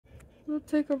We'll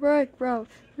take a break, bro.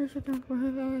 Here's what I'm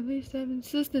going to at least have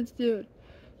insistence, dude.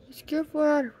 Just careful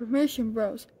out of permission,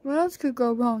 bros. What else could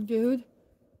go wrong, dude?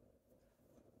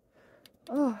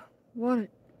 Oh, what a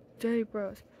day,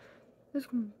 bros.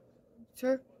 This one,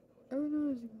 sir.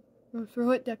 Everyone is go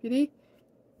through it, deputy.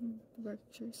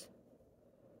 Directors.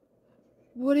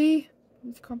 Woody,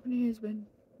 this company has been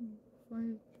for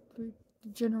 3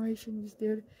 generations,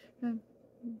 dude. And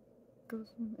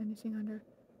goes anything under.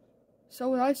 So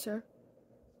would I, sir.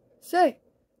 Say,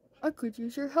 I could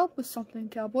use your help with something,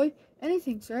 cowboy.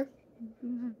 Anything, sir.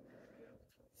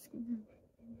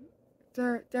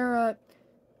 They're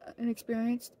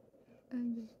inexperienced,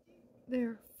 and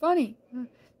they're funny.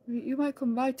 You might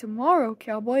come by tomorrow,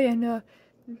 cowboy, and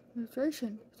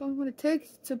illustration. It's only what it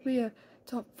takes to be a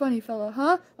top funny fella,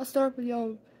 huh? I'll start with the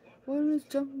old, what is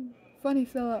jumping funny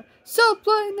fella? So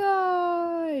play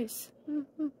nice.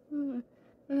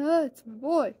 That's my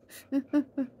boy.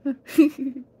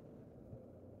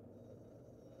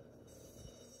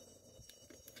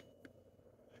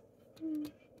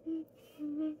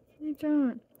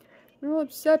 Return. No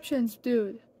exceptions,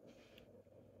 dude.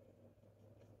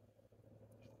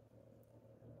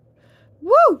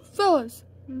 Woo, fellas!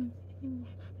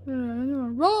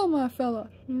 Roll, my fella.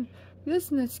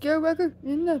 Listen, that scare record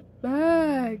in the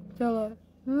bag, fella.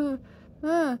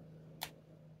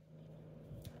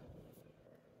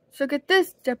 So get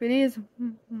this, deputies.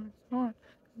 On.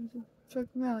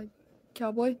 Check them out,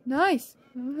 cowboy. Nice.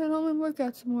 I'll head home and work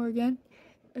out some more again.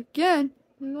 Again?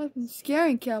 I've been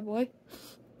scaring, cowboy.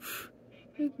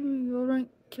 All right,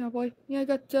 cowboy. Yeah, I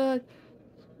got going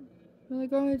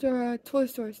to Toy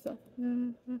Story stuff.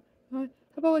 How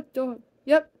about with dog?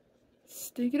 Yep.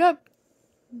 Stick it up,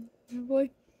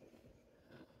 cowboy.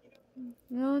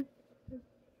 On.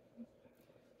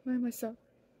 By myself.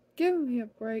 Give me a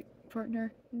break,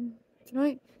 partner.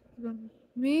 Tonight,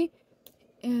 me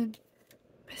and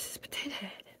Mrs. Potato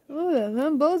Head. Oh,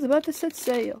 them bows about to set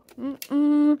sail.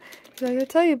 I gotta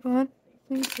tell you, Bon.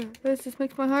 This just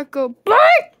makes my heart go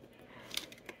BLANK!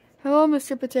 Hello,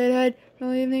 Mr. Potato Head.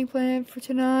 No evening planned for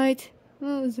tonight.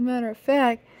 Well, as a matter of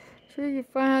fact, sure you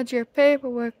filed your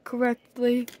paperwork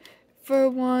correctly for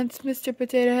once, Mr.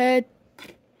 Potato Head.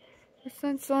 Your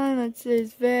silence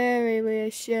is very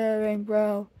reassuring,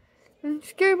 bro.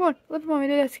 Scary one, left him on my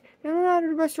desk. I'm out of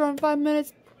the restaurant in 5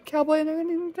 minutes, cowboy, and they're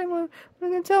gonna tell what I'm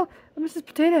gonna tell Mrs.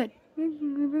 Potato Head. We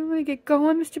really get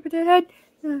going, Mr. Potato Head.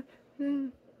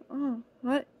 Oh,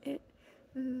 what?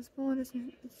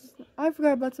 I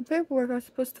forgot about some paperwork I was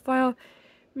supposed to file.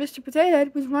 Mr. Potato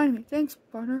Head was reminding me. Thanks,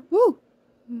 partner. Woo!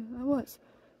 Yeah, I was.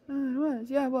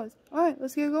 Yeah, I was. Alright,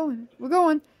 let's get going. We're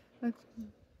going. I'm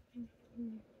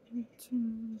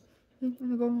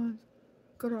gonna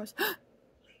go to us.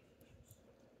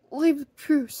 Leave the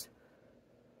Bruce.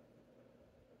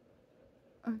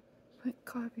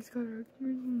 Coffee's got her.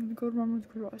 Go to Ramon's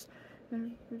garage.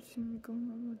 And we're gonna go to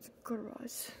Ramon's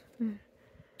garage.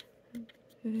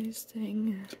 This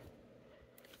thing.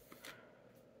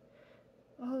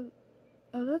 Oh,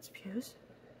 that's Piers,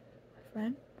 my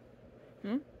friend.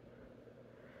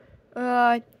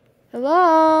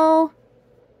 Hello?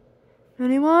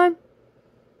 Anyone?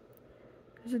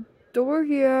 There's a door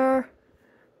here.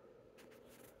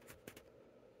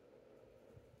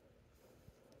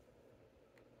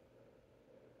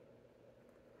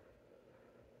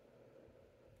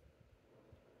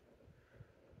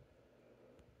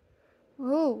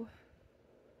 Oh.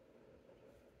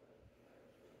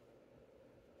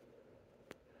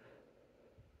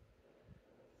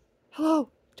 Hello,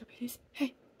 deputies.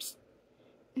 Hey, psst.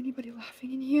 Anybody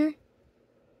laughing in here?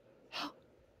 Help.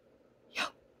 Yo,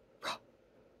 bro.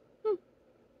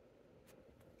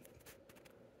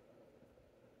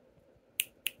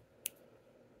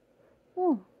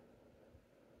 Oh.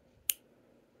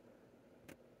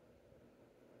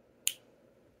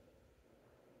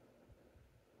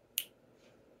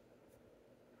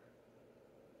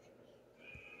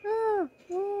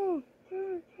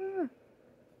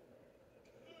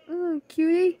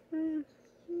 Cutie.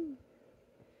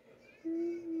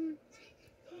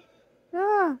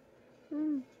 Oh.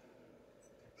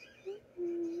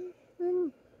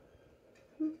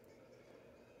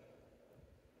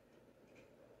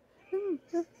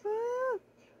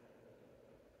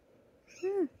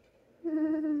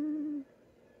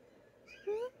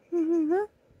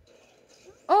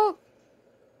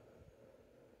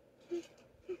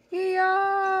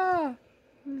 Yeah.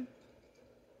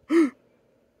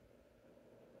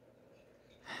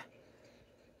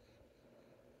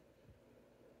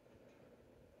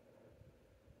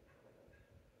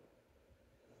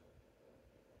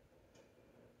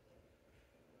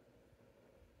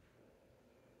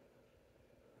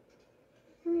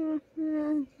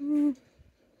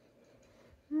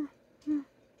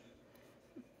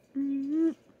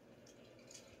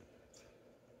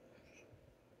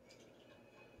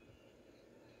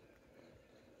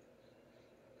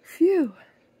 Phew.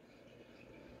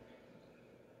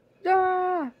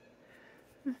 Ah!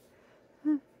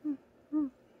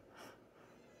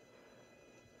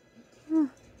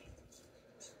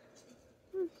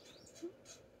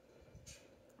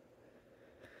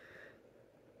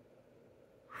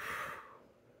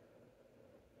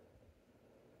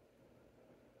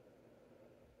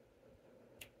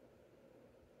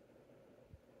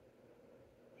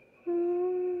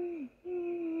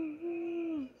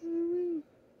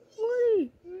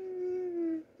 Woody!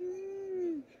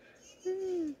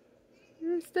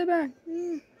 Stay back.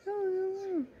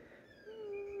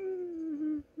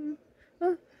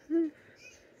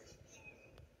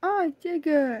 Oh,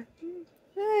 Jigger.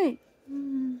 Hey.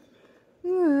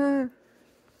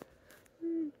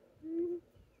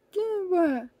 Give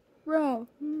it, bro.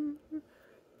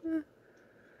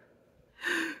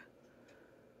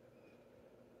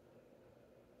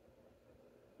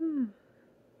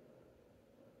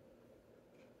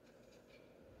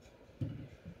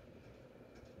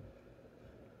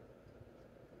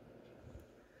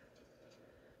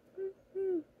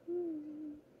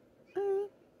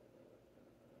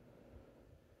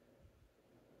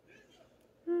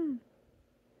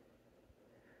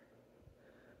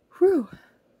 Whew.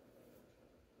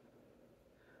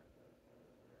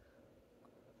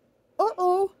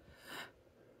 Uh-oh.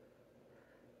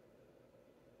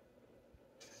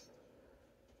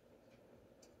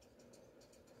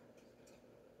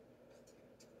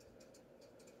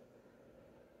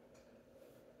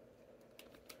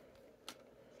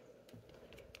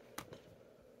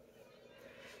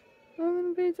 I'm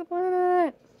gonna beat the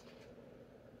planet.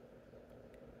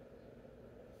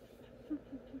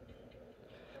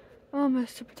 Oh,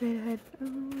 Mr. Potato Head.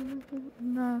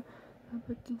 No,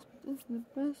 but this is the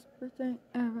best birthday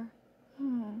ever.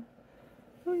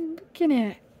 What are you looking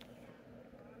at?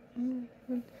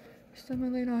 Stop my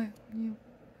late eye when you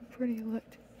pretty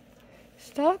looked.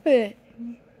 Stop it!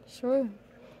 Sure.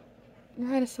 Your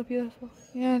head is so beautiful.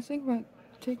 Yeah, I think about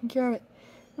taking care of it.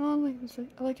 No,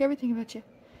 I like everything about you.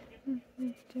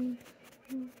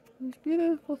 This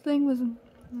beautiful thing was,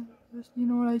 you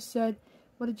know what I said?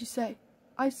 What did you say?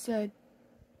 I said,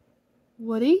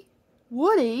 Woody?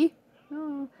 Woody?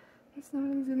 No, that's not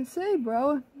what I was gonna say,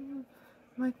 bro.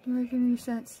 Might make any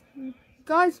sense.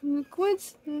 Guys,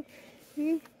 quits.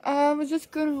 I was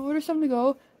just gonna order something to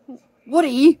go.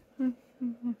 Woody?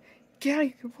 Get out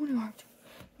of here. What do you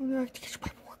have to get your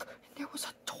paperwork? And there was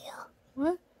a door.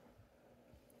 What?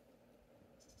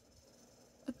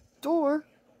 A door?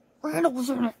 Randall was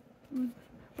in it.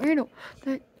 Randall,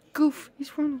 that goof,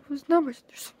 he's running his numbers.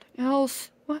 There's something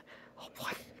else. What? Oh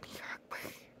boy.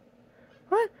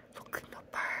 What? Look in the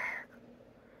bag.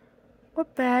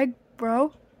 What bag,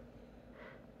 bro?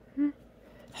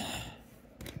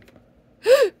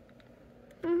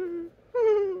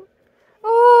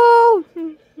 Oh!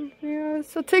 Yeah,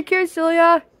 so take care,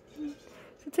 Celia.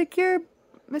 So take care,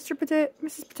 Mrs.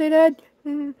 Potato Head. I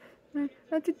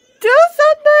have to do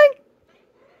something!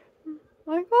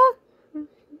 Michael?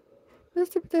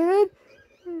 Mr. Potato Head?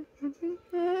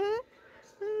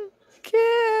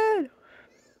 Kid!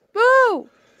 Boo!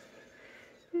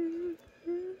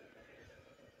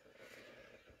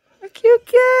 A cute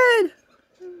kid!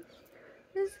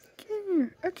 There's a kid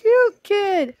here. A cute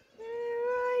kid!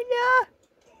 Right now!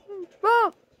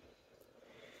 Bro!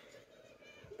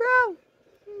 Bro!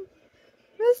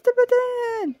 Mr. Potato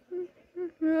Head!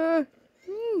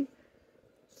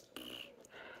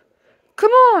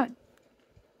 Come on!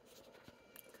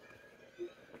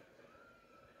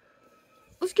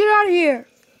 Let's get out of here!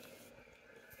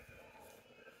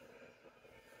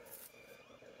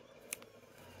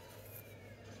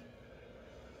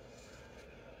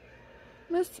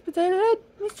 Mr. Potato Head?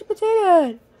 Mr. Potato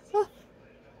Head!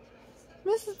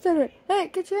 Mrs. Potato Head! Hey,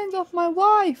 get your hands off my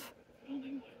wife!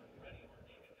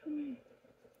 I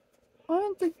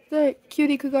don't think that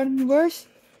cutie could got any worse.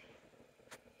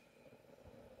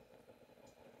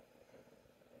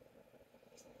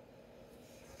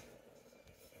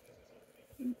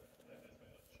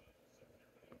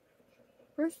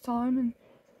 First time in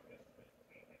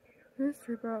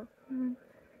history, bro.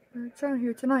 We're trying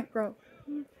here tonight, bro.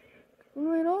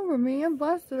 Right over me and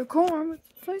blasted a corn with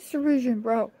face division,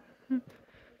 bro.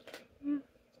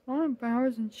 Arm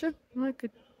powers and shook like a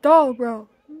doll, bro.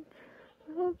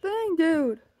 The whole thing,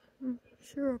 dude.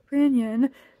 It's your opinion.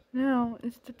 Now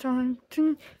it's the time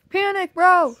to panic,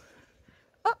 bro.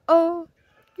 Uh-oh.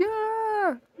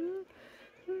 Yeah.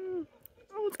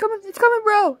 Oh, it's coming,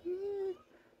 bro.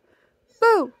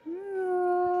 Boo.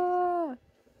 Ah.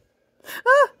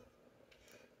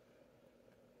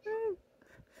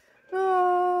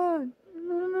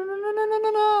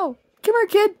 No.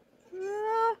 here, kid.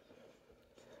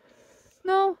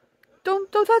 No,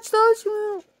 don't touch those.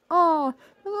 Oh,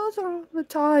 those are the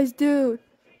ties, dude.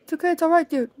 It's okay, it's alright,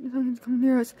 dude. Nothing's coming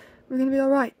near us. We're gonna be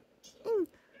alright.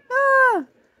 Ah!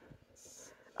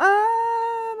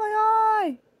 Ah, my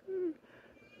eye!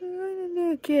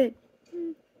 Kid.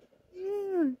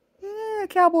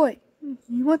 Cowboy.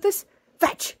 You want this?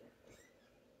 Fetch!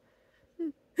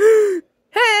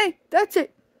 Hey, that's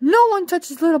it. No one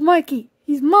touches little Mikey.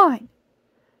 He's mine.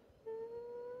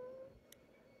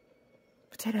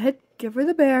 Potato Head, give her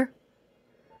the bear.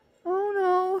 Oh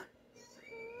no.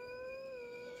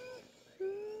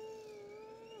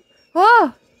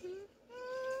 Ah!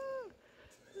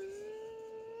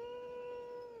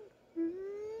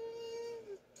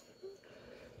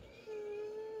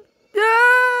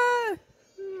 Ah!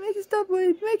 Make it stop,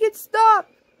 Woody. Make it stop.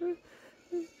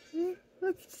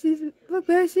 Look,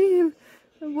 Bear, see him.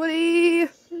 Woody.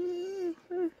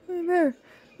 Bear.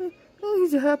 Oh,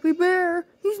 he's a happy bear.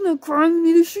 He's not crying,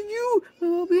 neither should you.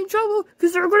 We'll be in trouble,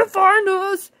 because they're going to find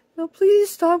us. Now, please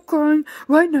stop crying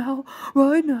right now.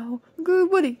 Right now. Good,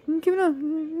 Woody. Keep it up.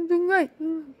 You're doing great.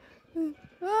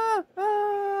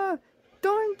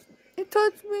 Don't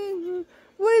touch me.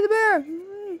 Woody the bear.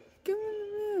 Give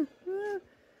me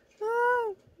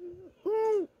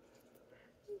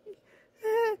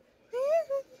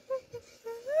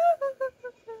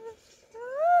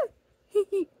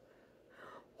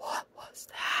What was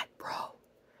that, bro?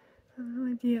 I have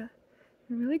no idea.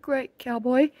 You're really great,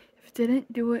 cowboy, if you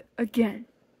didn't do it again.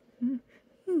 That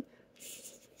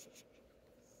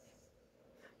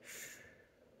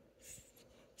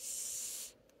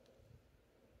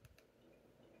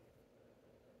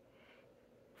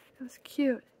was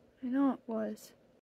cute. I know it was.